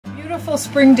Beautiful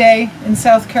spring day in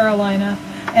South Carolina,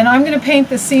 and I'm going to paint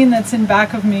the scene that's in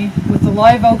back of me with the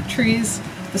live oak trees,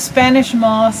 the Spanish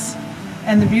moss,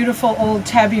 and the beautiful old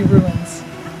Tabby ruins.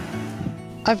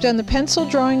 I've done the pencil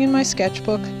drawing in my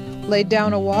sketchbook, laid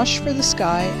down a wash for the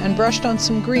sky, and brushed on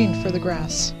some green for the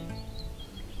grass.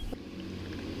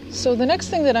 So the next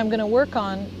thing that I'm going to work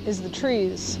on is the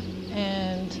trees,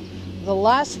 and the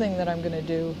last thing that I'm going to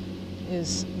do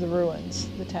is the ruins,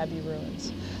 the Tabby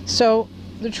ruins. So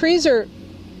the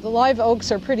live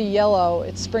oaks are pretty yellow.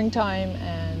 It's springtime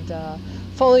and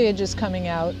foliage is coming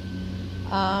out.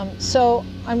 So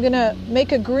I'm going to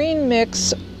make a green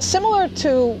mix similar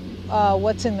to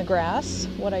what's in the grass,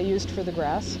 what I used for the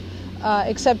grass,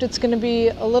 except it's going to be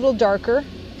a little darker,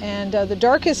 and the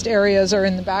darkest areas are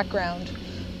in the background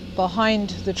behind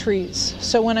the trees.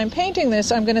 So when I'm painting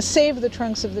this, I'm going to save the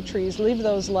trunks of the trees, leave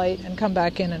those light, and come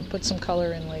back in and put some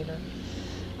color in later.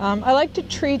 I like to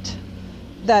treat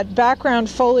that background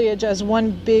foliage as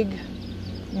one big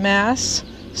mass,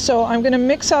 so I'm going to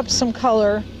mix up some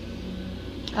color,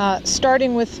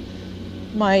 starting with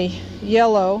my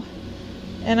yellow,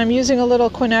 and I'm using a little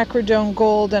quinacridone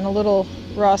gold and a little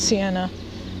raw sienna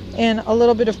and a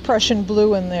little bit of Prussian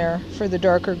blue in there for the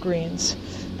darker greens.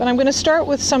 But I'm going to start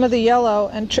with some of the yellow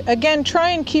and again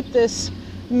try and keep this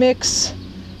mix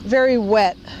very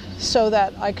wet so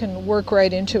that I can work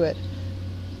right into it.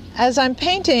 As I'm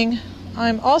painting,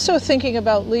 I'm also thinking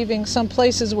about leaving some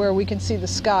places where we can see the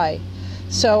sky.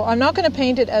 So I'm not going to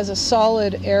paint it as a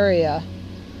solid area.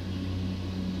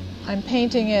 I'm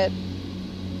painting it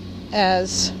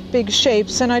as big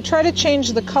shapes, and I try to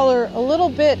change the color a little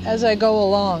bit as I go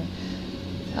along.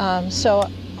 So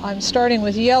I'm starting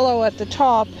with yellow at the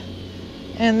top,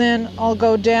 and then I'll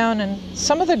go down, and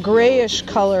some of the grayish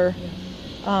color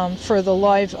for the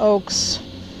live oaks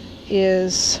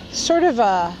is sort of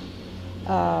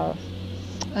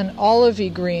an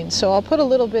olivey green, so I'll put a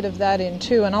little bit of that in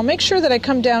too, and I'll make sure that I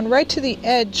come down right to the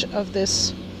edge of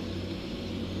this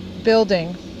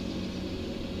building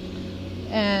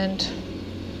and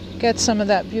get some of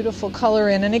that beautiful color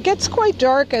in. And it gets quite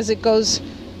dark as it goes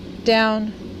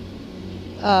down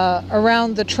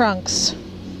around the trunks.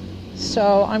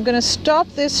 So I'm going to stop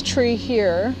this tree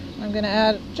here. I'm going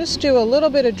to just do a little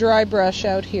bit of dry brush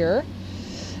out here,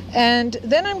 and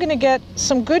then I'm going to get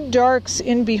some good darks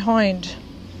in behind.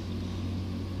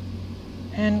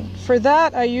 And for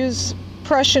that I use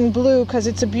Prussian blue because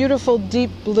it's a beautiful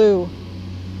deep blue.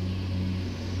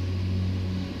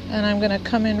 And I'm going to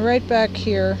come in right back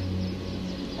here.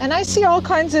 And I see all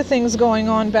kinds of things going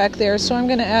on back there, so I'm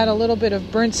going to add a little bit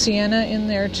of burnt sienna in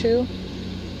there too.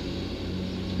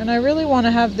 And I really want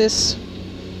to have this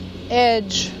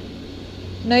edge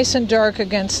nice and dark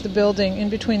against the building, in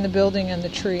between the building and the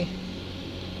tree.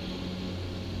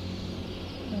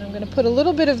 And I'm going to put a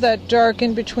little bit of that dark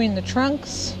in between the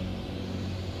trunks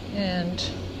and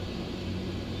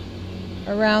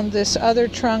around this other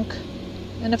trunk.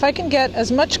 And if I can get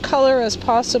as much color as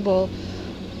possible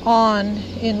on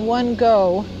in one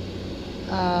go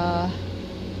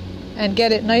and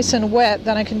get it nice and wet,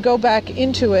 then I can go back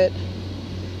into it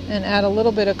and add a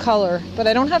little bit of color. But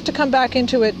I don't have to come back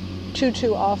into it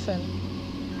too often.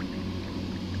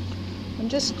 I'm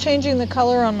just changing the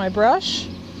color on my brush,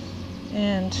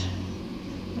 and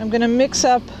I'm going to mix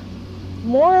up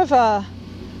more of a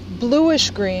bluish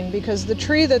green because the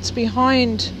tree that's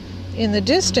behind in the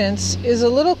distance is a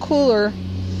little cooler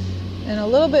and a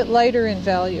little bit lighter in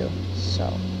value. So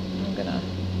I'm going to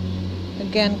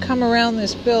again come around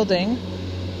this building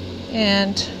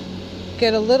and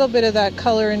get a little bit of that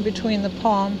color in between the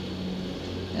palm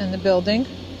and the building.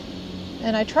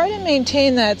 And I try to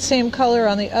maintain that same color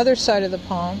on the other side of the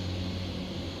palm.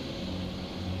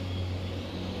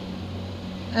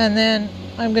 And then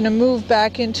I'm going to move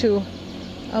back into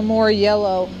a more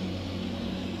yellow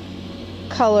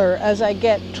color as I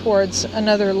get towards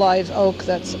another live oak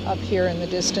that's up here in the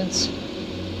distance.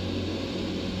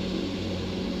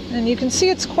 And you can see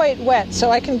it's quite wet, so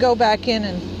I can go back in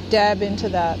and dab into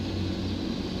that.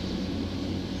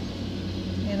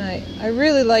 And I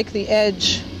really like the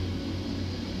edge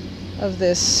of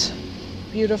this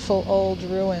beautiful old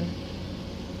ruin.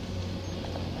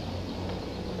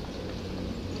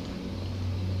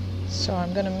 So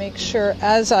I'm going to make sure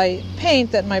as I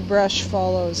paint that my brush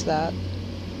follows that.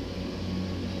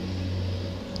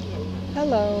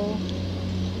 Hello.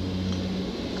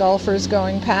 Golfers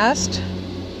going past.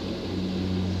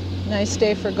 Nice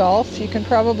day for golf. You can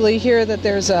probably hear that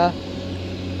there's a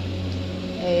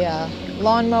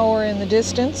lawnmower in the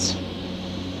distance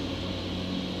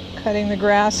cutting the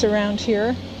grass around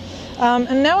here.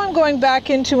 And now I'm going back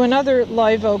into another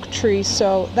live oak tree.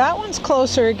 So that one's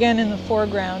closer again in the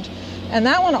foreground. And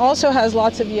that one also has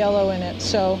lots of yellow in it.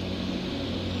 So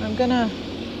I'm gonna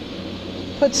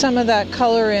put some of that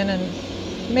color in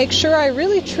and make sure I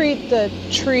really treat the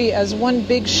tree as one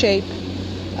big shape.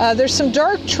 There's some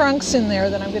dark trunks in there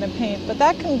that I'm gonna paint, but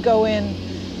that can go in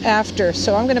after.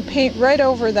 So I'm gonna paint right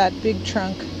over that big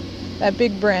trunk, that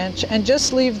big branch, and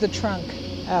just leave the trunk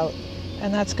out.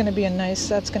 And that's gonna be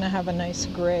that's gonna have a nice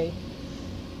gray.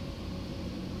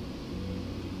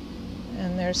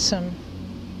 And there's some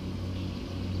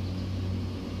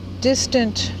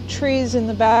distant trees in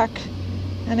the back,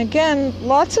 and again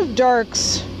lots of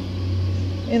darks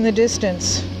in the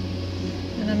distance,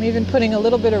 and I'm even putting a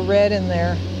little bit of red in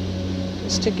there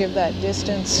just to give that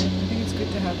distance. I think it's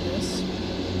good to have this.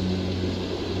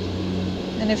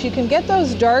 And if you can get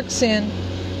those darks in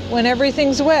when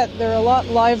everything's wet, they're a lot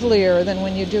livelier than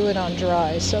when you do it on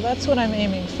dry, so that's what I'm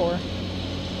aiming for.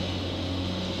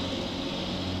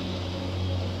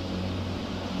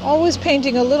 Always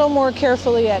painting a little more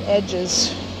carefully at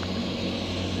edges.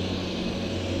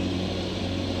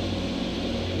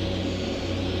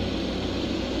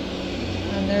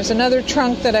 And there's another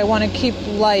trunk that I want to keep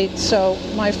light, so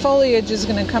my foliage is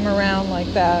going to come around like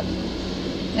that.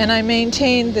 And I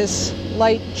maintain this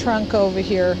light trunk over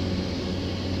here.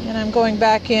 And I'm going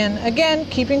back in, again,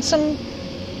 keeping some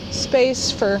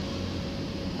space for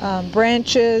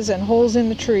branches and holes in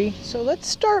the tree. So let's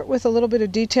start with a little bit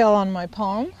of detail on my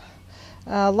palm.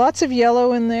 Lots of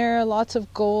yellow in there, lots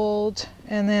of gold,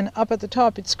 and then up at the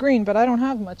top it's green, but I don't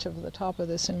have much of the top of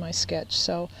this in my sketch,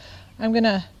 so I'm going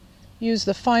to use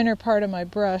the finer part of my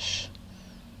brush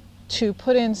to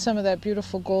put in some of that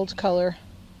beautiful gold color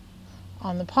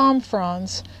on the palm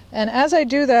fronds. And as I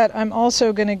do that, I'm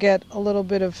also going to get a little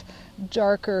bit of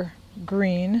darker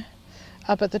green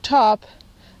up at the top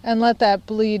and let that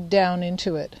bleed down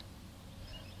into it,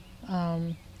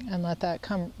 and let that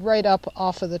come right up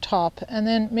off of the top. And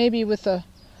then maybe with the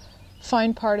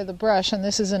fine part of the brush, and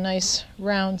this is a nice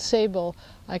round sable,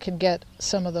 I can get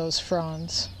some of those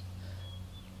fronds.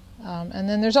 And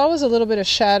then there's always a little bit of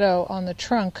shadow on the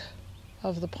trunk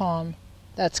of the palm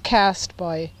that's cast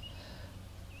by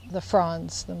the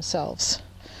fronds themselves.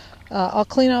 I'll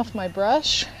clean off my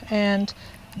brush, and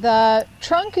the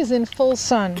trunk is in full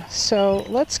sun, so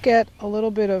let's get a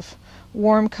little bit of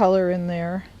warm color in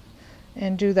there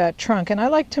and do that trunk. And I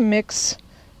like to mix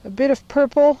a bit of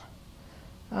purple.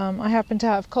 I happen to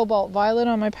have cobalt violet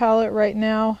on my palette right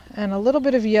now, and a little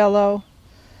bit of yellow.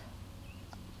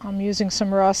 I'm using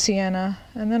some raw sienna,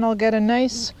 and then I'll get a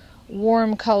nice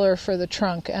warm color for the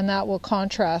trunk, and that will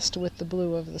contrast with the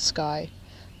blue of the sky.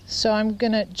 So I'm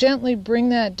going to gently bring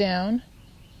that down,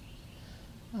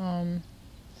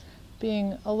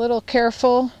 being a little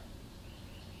careful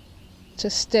to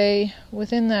stay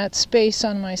within that space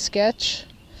on my sketch.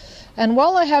 And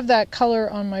while I have that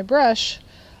color on my brush,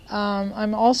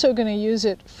 I'm also going to use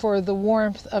it for the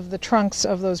warmth of the trunks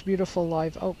of those beautiful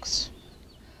live oaks.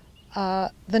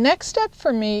 The next step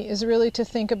for me is really to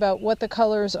think about what the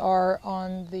colors are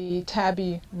on the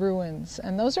tabby ruins,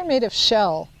 and those are made of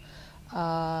shell,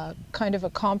 kind of a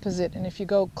composite, and if you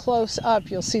go close up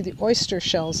you'll see the oyster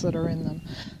shells that are in them.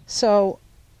 So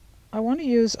I want to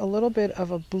use a little bit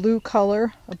of a blue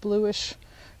color, a bluish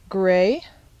gray,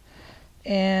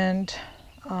 and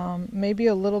maybe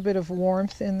a little bit of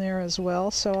warmth in there as well.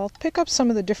 So I'll pick up some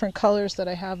of the different colors that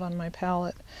I have on my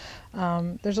palette.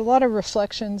 There's a lot of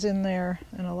reflections in there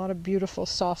and a lot of beautiful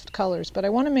soft colors, but I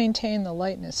want to maintain the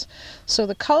lightness. So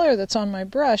the color that's on my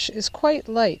brush is quite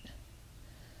light.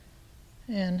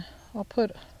 And I'll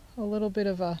put a little bit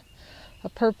of a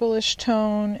purplish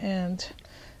tone, and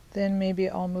then maybe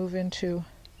I'll move into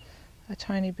a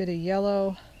tiny bit of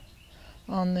yellow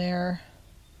on there,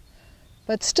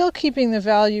 but still keeping the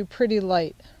value pretty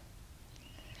light.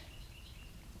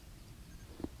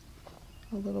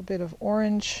 A little bit of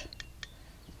orange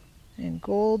and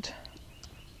gold.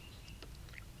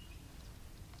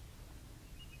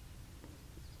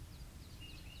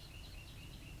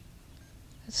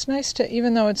 It's nice to,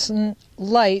 even though it's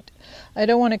light, I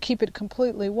don't want to keep it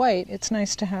completely white. It's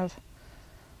nice to have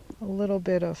a little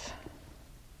bit of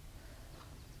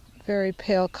very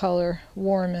pale color,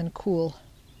 warm and cool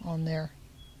on there,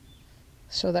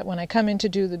 so that when I come in to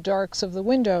do the darks of the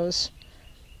windows,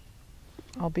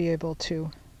 I'll be able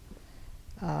to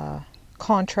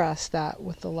contrast that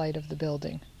with the light of the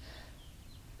building.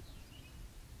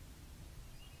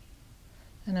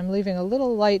 And I'm leaving a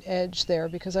little light edge there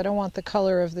because I don't want the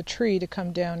color of the tree to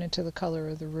come down into the color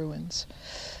of the ruins.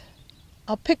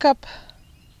 I'll pick up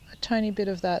a tiny bit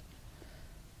of that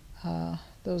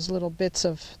those little bits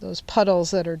of those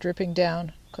puddles that are dripping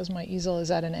down because my easel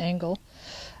is at an angle.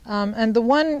 And the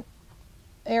one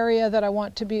area that I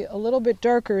want to be a little bit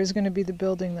darker is going to be the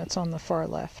building that's on the far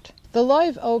left. The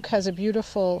live oak has a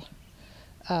beautiful,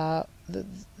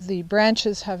 the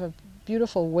branches have a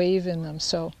beautiful wave in them,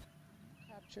 so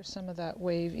capture some of that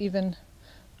wave even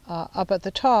up at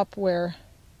the top where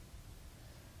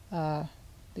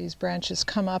these branches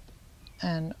come up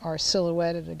and are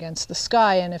silhouetted against the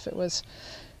sky, and if it was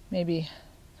maybe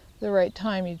the right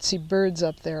time you'd see birds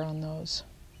up there on those.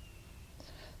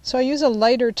 So I use a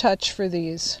lighter touch for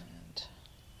these.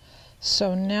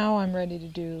 So now I'm ready to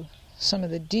do some of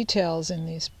the details in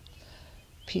these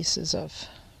pieces of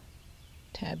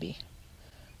tabby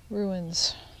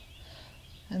ruins.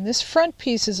 And this front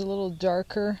piece is a little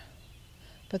darker,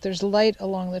 but there's light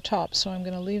along the top, so I'm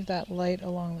going to leave that light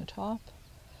along the top.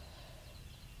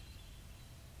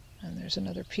 And there's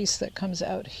another piece that comes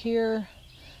out here.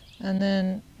 And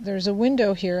then there's a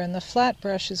window here, and the flat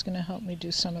brush is going to help me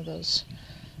do some of those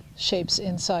shapes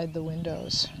inside the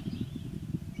windows.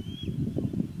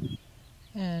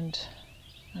 And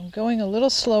I'm going a little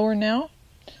slower now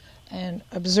and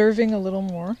observing a little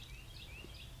more.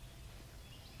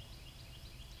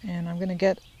 And I'm going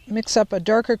to mix up a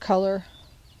darker color,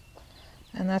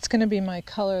 and that's going to be my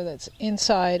color that's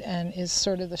inside and is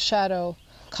sort of the shadow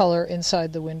color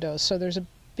inside the windows. So there's a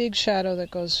big shadow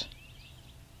that goes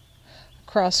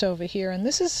across over here, and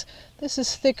this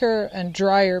is thicker and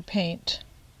drier paint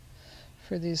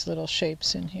for these little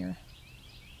shapes in here.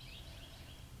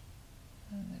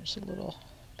 And there's a little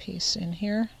piece in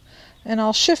here, and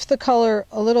I'll shift the color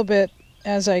a little bit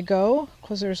as I go,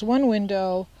 because there's one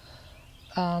window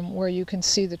where you can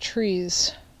see the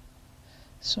trees,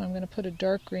 so I'm going to put a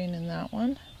dark green in that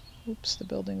one. Oops, the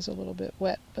building's a little bit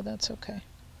wet, but that's okay.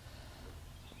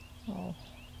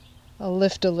 I'll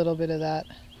lift a little bit of that.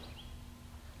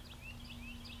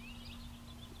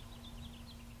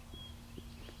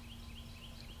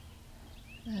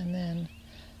 And then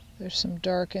there's some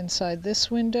dark inside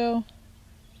this window.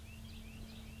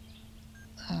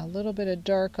 A little bit of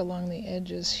dark along the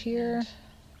edges here.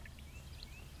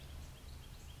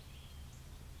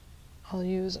 I'll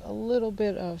use a little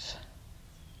bit of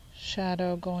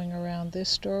shadow going around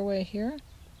this doorway here.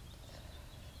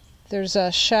 There's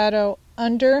a shadow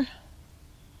under.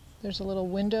 There's a little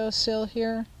window sill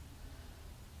here.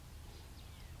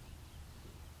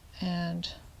 And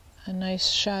a nice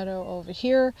shadow over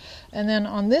here. And then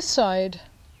on this side,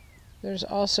 there's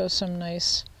also some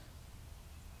nice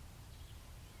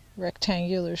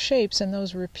rectangular shapes, and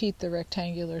those repeat the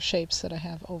rectangular shapes that I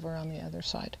have over on the other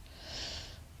side.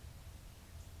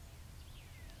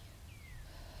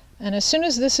 And as soon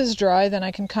as this is dry, then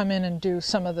I can come in and do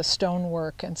some of the stone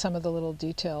work and some of the little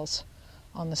details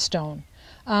on the stone.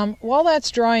 While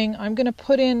that's drying, I'm going to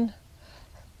put in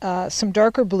some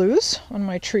darker blues on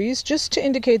my trees just to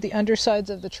indicate the undersides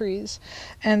of the trees.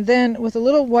 And then with a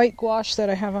little white gouache that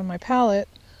I have on my palette,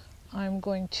 I'm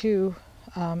going to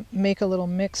make a little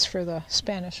mix for the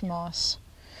Spanish moss,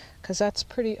 because that's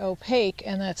pretty opaque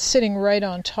and that's sitting right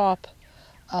on top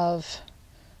of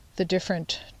the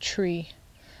different tree,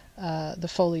 the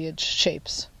foliage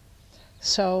shapes.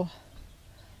 So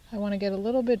I want to get a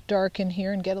little bit dark in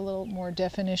here and get a little more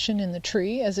definition in the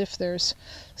tree, as if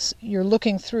you're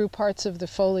looking through parts of the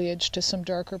foliage to some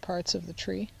darker parts of the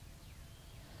tree,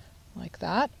 like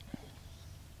that.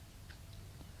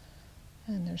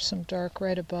 And there's some dark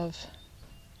right above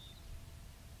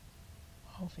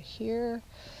over here,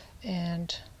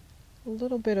 and a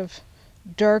little bit of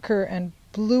darker and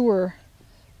bluer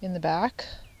in the back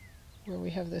where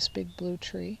we have this big blue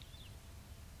tree.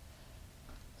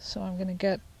 So I'm going to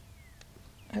get,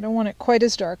 I don't want it quite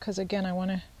as dark, because again I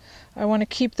want to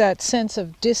keep that sense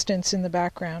of distance in the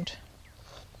background.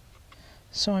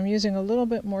 So I'm using a little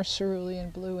bit more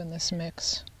cerulean blue in this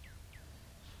mix.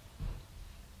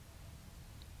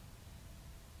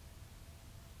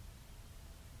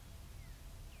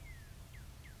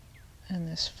 And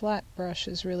this flat brush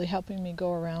is really helping me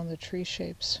go around the tree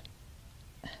shapes.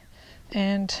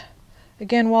 And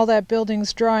again, while that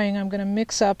building's drying, I'm going to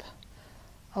mix up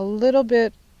a little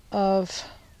bit of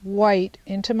white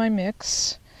into my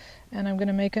mix, and I'm going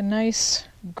to make a nice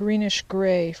greenish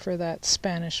gray for that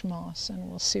Spanish moss, and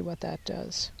we'll see what that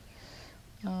does.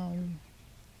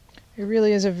 It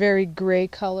really is a very gray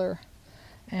color,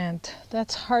 and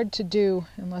that's hard to do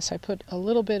unless I put a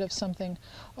little bit of something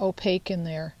opaque in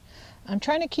there. I'm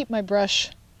trying to keep my brush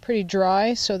pretty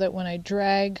dry so that when I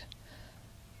drag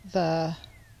the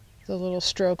little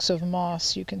strokes of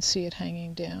moss, you can see it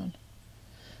hanging down,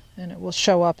 and it will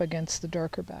show up against the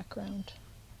darker background.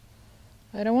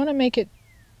 I don't want to make it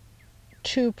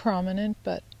too prominent,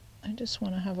 but I just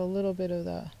want to have a little bit of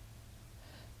a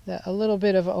little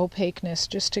bit of opaqueness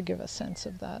just to give a sense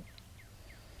of that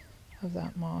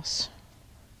moss.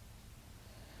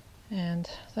 And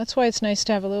that's why it's nice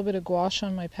to have a little bit of gouache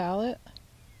on my palette.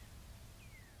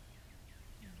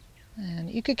 And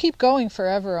you could keep going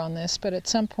forever on this, but at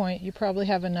some point you probably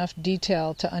have enough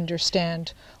detail to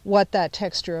understand what that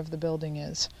texture of the building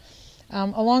is.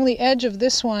 Along the edge of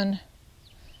this one,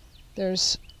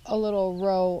 there's a little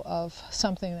row of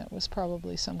something that was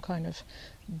probably some kind of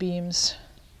beams.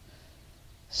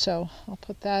 So I'll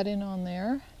put that in on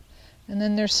there. And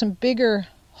then there's some bigger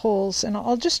holes, and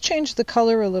I'll just change the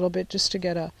color a little bit just to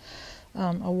get a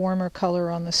warmer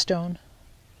color on the stone,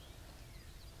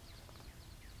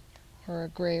 or a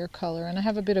grayer color. And I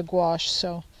have a bit of gouache,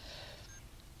 so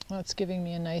that's giving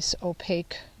me a nice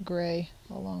opaque gray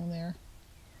along there.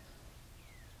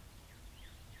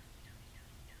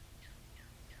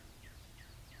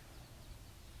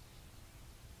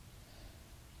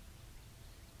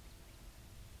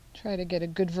 Try to get a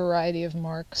good variety of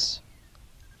marks.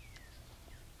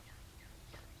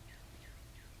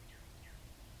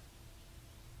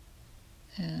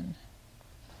 And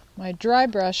my dry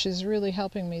brush is really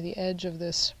helping me. The edge of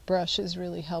this brush is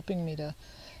really helping me to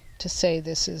say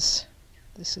this is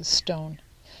stone.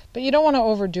 But you don't want to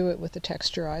overdo it with the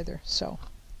texture either, so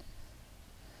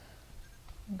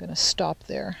I'm going to stop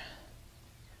there.